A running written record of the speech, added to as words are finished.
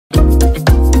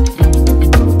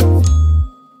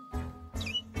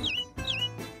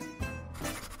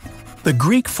The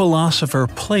Greek philosopher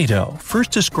Plato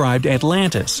first described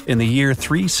Atlantis in the year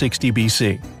 360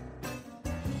 BC.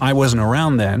 I wasn't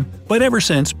around then, but ever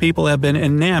since people have been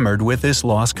enamored with this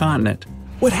lost continent.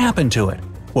 What happened to it?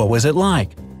 What was it like?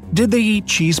 Did they eat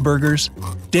cheeseburgers?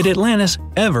 Did Atlantis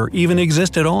ever even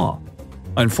exist at all?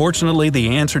 Unfortunately, the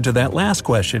answer to that last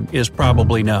question is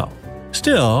probably no.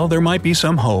 Still, there might be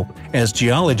some hope, as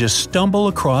geologists stumble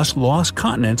across lost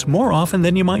continents more often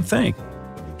than you might think.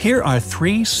 Here are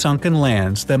 3 sunken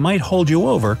lands that might hold you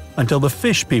over until the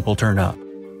fish people turn up.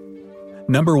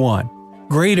 Number 1.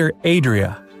 Greater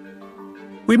Adria.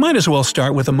 We might as well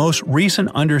start with the most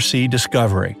recent undersea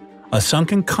discovery, a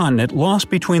sunken continent lost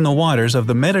between the waters of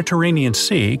the Mediterranean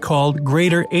Sea called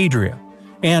Greater Adria,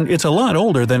 and it's a lot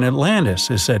older than Atlantis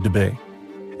is said to be.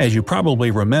 As you probably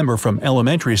remember from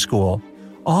elementary school,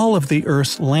 all of the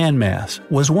Earth's landmass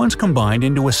was once combined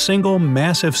into a single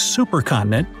massive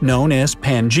supercontinent known as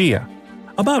Pangaea.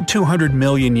 About 200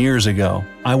 million years ago,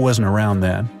 I wasn't around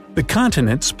then, the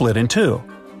continent split in two.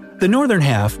 The northern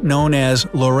half, known as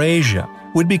Laurasia,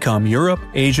 would become Europe,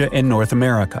 Asia, and North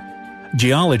America.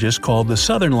 Geologists called the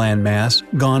southern landmass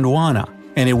Gondwana,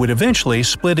 and it would eventually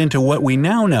split into what we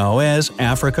now know as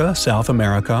Africa, South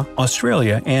America,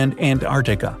 Australia, and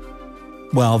Antarctica.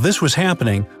 While this was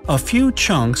happening, a few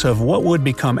chunks of what would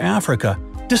become Africa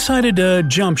decided to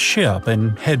jump ship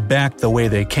and head back the way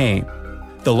they came.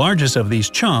 The largest of these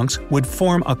chunks would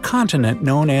form a continent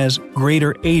known as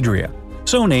Greater Adria,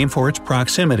 so named for its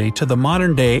proximity to the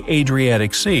modern-day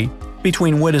Adriatic Sea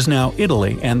between what is now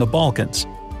Italy and the Balkans.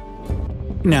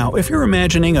 Now, if you're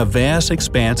imagining a vast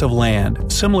expanse of land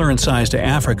similar in size to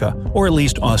Africa, or at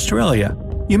least Australia,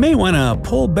 you may want to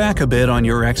pull back a bit on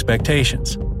your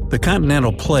expectations. The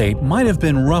continental plate might have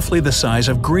been roughly the size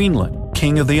of Greenland,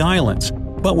 king of the islands,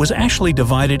 but was actually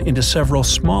divided into several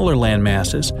smaller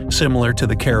landmasses similar to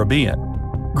the Caribbean.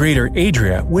 Greater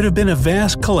Adria would have been a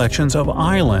vast collection of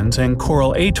islands and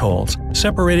coral atolls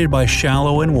separated by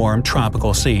shallow and warm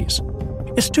tropical seas.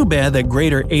 It's too bad that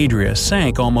Greater Adria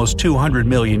sank almost 200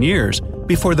 million years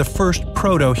before the first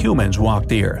proto-humans walked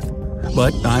the Earth.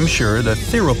 But I'm sure the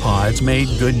theropods made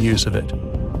good use of it.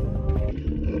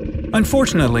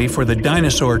 Unfortunately for the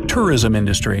dinosaur tourism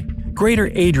industry, Greater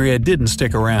Adria didn't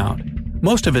stick around.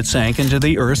 Most of it sank into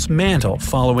the Earth's mantle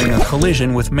following a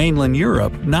collision with mainland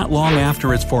Europe not long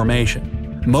after its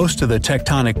formation. Most of the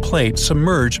tectonic plates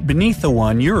submerged beneath the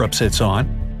one Europe sits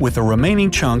on, with the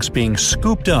remaining chunks being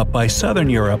scooped up by southern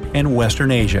Europe and western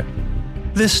Asia.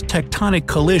 This tectonic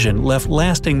collision left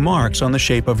lasting marks on the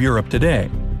shape of Europe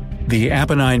today. The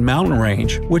Apennine mountain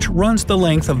range, which runs the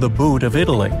length of the boot of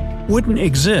Italy, wouldn't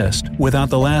exist without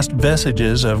the last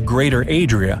vestiges of Greater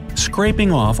Adria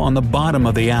scraping off on the bottom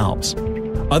of the Alps.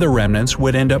 Other remnants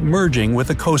would end up merging with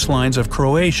the coastlines of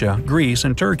Croatia, Greece,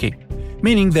 and Turkey,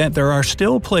 meaning that there are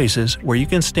still places where you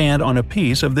can stand on a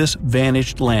piece of this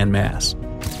vanished landmass.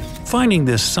 Finding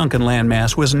this sunken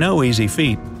landmass was no easy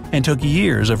feat and took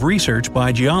years of research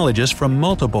by geologists from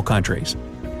multiple countries.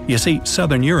 You see,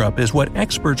 Southern Europe is what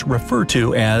experts refer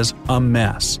to as a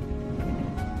mess.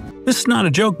 This is not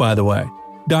a joke, by the way.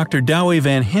 Dr. Douwe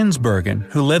van Hinsbergen,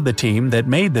 who led the team that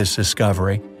made this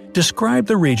discovery, described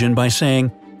the region by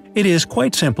saying, "It is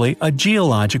quite simply a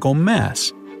geological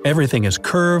mess. Everything is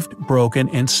curved, broken,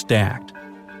 and stacked."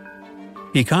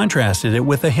 He contrasted it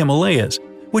with the Himalayas,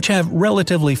 which have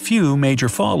relatively few major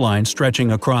fault lines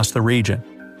stretching across the region.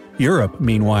 Europe,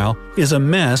 meanwhile, is a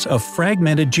mess of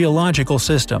fragmented geological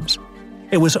systems.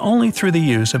 It was only through the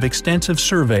use of extensive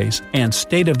surveys and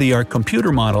state-of-the-art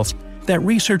computer models that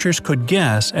researchers could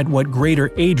guess at what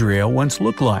Greater Adria once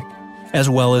looked like, as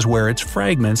well as where its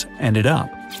fragments ended up.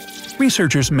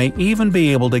 Researchers may even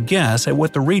be able to guess at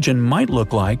what the region might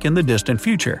look like in the distant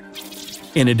future.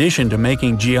 In addition to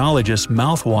making geologists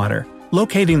mouthwater,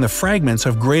 locating the fragments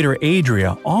of Greater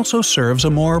Adria also serves a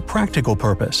more practical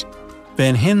purpose.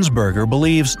 Van Hinsberger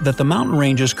believes that the mountain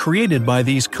ranges created by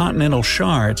these continental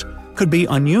shards could be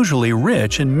unusually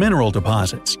rich in mineral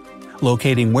deposits.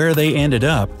 Locating where they ended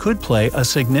up could play a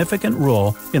significant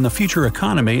role in the future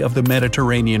economy of the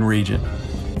Mediterranean region.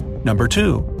 Number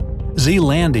 2.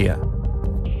 Zealandia.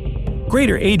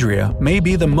 Greater Adria may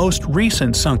be the most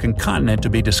recent sunken continent to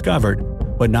be discovered,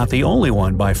 but not the only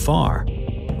one by far.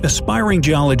 Aspiring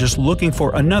geologists looking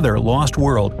for another lost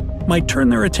world might turn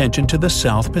their attention to the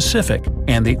South Pacific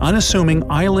and the unassuming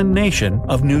island nation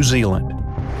of New Zealand.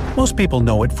 Most people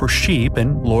know it for sheep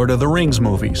and Lord of the Rings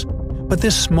movies, but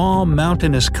this small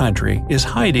mountainous country is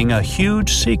hiding a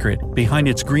huge secret behind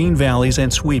its green valleys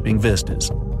and sweeping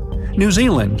vistas. New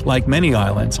Zealand, like many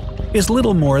islands, is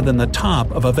little more than the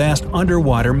top of a vast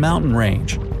underwater mountain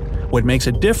range. What makes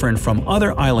it different from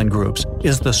other island groups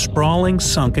is the sprawling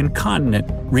sunken continent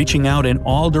reaching out in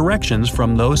all directions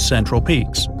from those central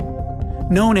peaks.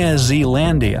 Known as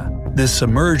Zealandia, this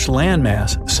submerged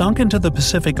landmass sunk into the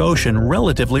Pacific Ocean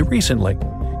relatively recently,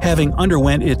 having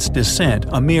underwent its descent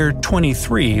a mere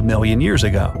 23 million years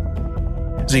ago.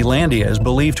 Zealandia is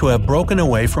believed to have broken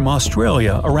away from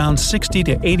Australia around 60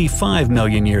 to 85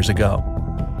 million years ago.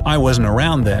 I wasn't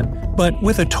around then, but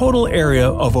with a total area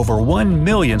of over 1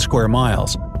 million square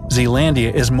miles,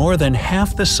 Zealandia is more than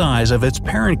half the size of its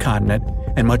parent continent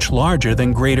and much larger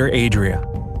than Greater Adria.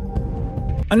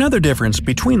 Another difference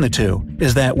between the two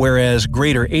is that whereas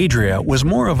Greater Adria was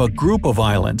more of a group of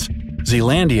islands,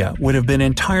 Zealandia would have been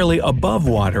entirely above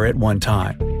water at one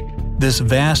time. This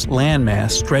vast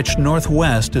landmass stretched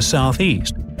northwest to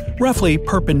southeast, roughly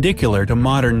perpendicular to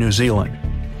modern New Zealand.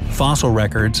 Fossil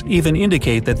records even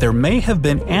indicate that there may have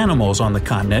been animals on the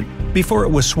continent before it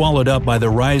was swallowed up by the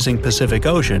rising Pacific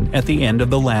Ocean at the end of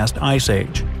the last ice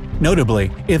age.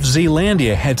 Notably, if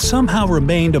Zealandia had somehow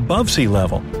remained above sea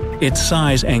level, its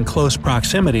size and close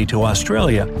proximity to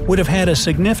Australia would have had a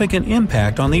significant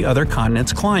impact on the other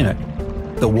continent's climate.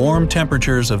 The warm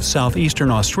temperatures of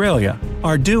southeastern Australia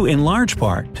are due in large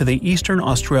part to the Eastern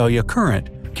Australia Current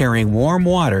carrying warm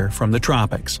water from the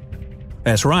tropics.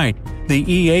 That's right, the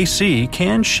EAC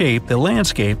can shape the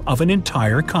landscape of an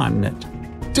entire continent.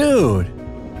 Dude!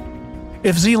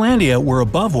 If Zealandia were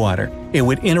above water, it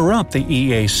would interrupt the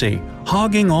EAC,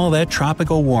 hogging all that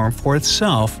tropical warmth for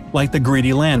itself like the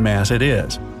greedy landmass it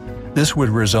is. This would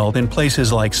result in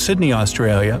places like Sydney,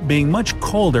 Australia being much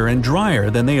colder and drier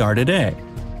than they are today.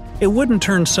 It wouldn't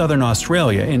turn southern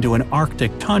Australia into an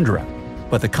Arctic tundra,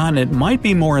 but the continent might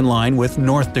be more in line with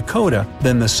North Dakota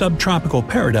than the subtropical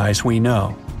paradise we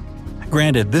know.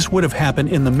 Granted, this would have happened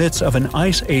in the midst of an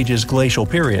Ice Age's glacial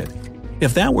period.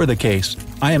 If that were the case,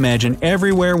 I imagine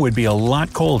everywhere would be a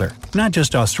lot colder, not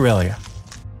just Australia.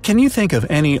 Can you think of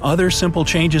any other simple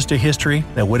changes to history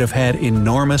that would have had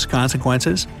enormous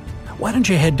consequences? Why don't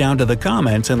you head down to the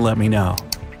comments and let me know.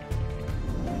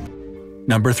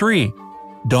 Number 3.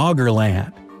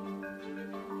 Doggerland.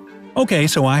 Okay,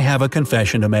 so I have a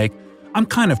confession to make. I'm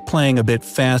kind of playing a bit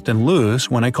fast and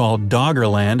loose when I call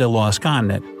Doggerland a lost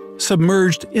continent.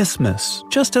 Submerged isthmus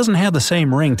just doesn't have the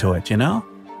same ring to it, you know?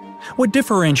 What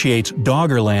differentiates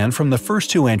Doggerland from the first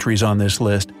two entries on this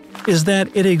list is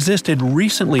that it existed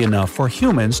recently enough for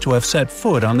humans to have set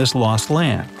foot on this lost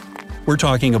land. We're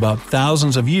talking about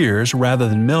thousands of years rather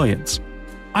than millions.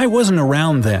 I wasn't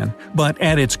around then, but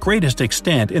at its greatest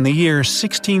extent in the year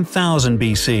 16,000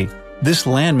 BC, this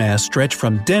landmass stretched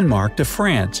from Denmark to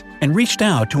France and reached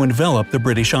out to envelop the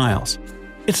British Isles.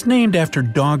 It's named after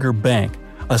Dogger Bank,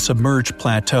 a submerged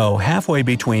plateau halfway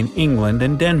between England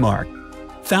and Denmark.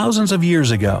 Thousands of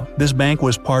years ago, this bank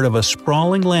was part of a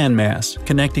sprawling landmass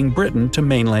connecting Britain to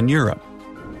mainland Europe.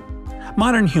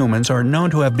 Modern humans are known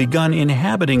to have begun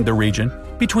inhabiting the region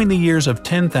between the years of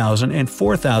 10,000 and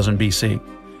 4,000 BC,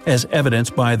 as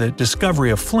evidenced by the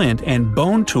discovery of flint and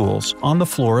bone tools on the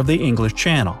floor of the English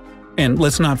Channel. And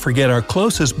let's not forget our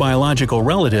closest biological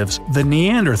relatives, the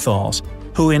Neanderthals,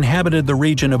 who inhabited the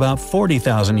region about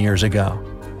 40,000 years ago,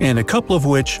 and a couple of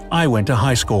which I went to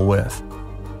high school with.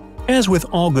 As with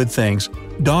all good things,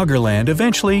 Doggerland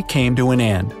eventually came to an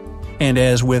end. And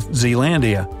as with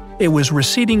Zealandia, it was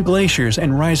receding glaciers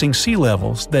and rising sea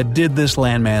levels that did this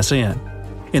landmass in.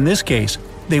 In this case,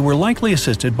 they were likely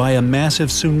assisted by a massive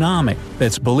tsunami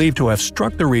that's believed to have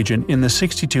struck the region in the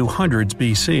 6200s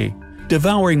BC,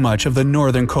 devouring much of the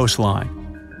northern coastline.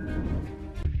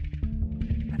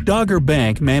 Dogger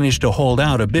Bank managed to hold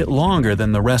out a bit longer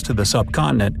than the rest of the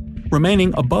subcontinent,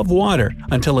 remaining above water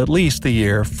until at least the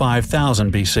year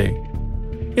 5000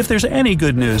 BC. If there's any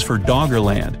good news for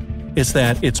Doggerland, it's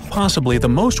that it's possibly the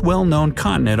most well-known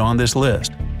continent on this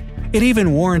list. It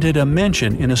even warranted a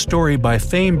mention in a story by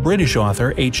famed British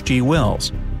author H.G.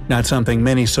 Wells, not something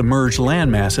many submerged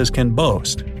landmasses can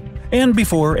boast. And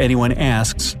before anyone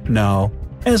asks, no,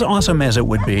 as awesome as it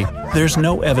would be, there's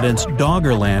no evidence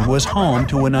Doggerland was home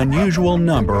to an unusual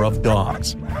number of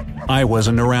dogs. I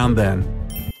wasn't around then.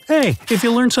 Hey, if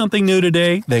you learned something new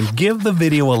today, then give the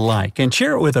video a like and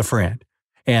share it with a friend.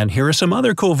 And here are some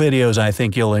other cool videos I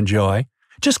think you'll enjoy.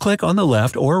 Just click on the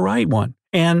left or right one.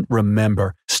 And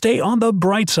remember, stay on the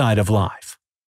bright side of life.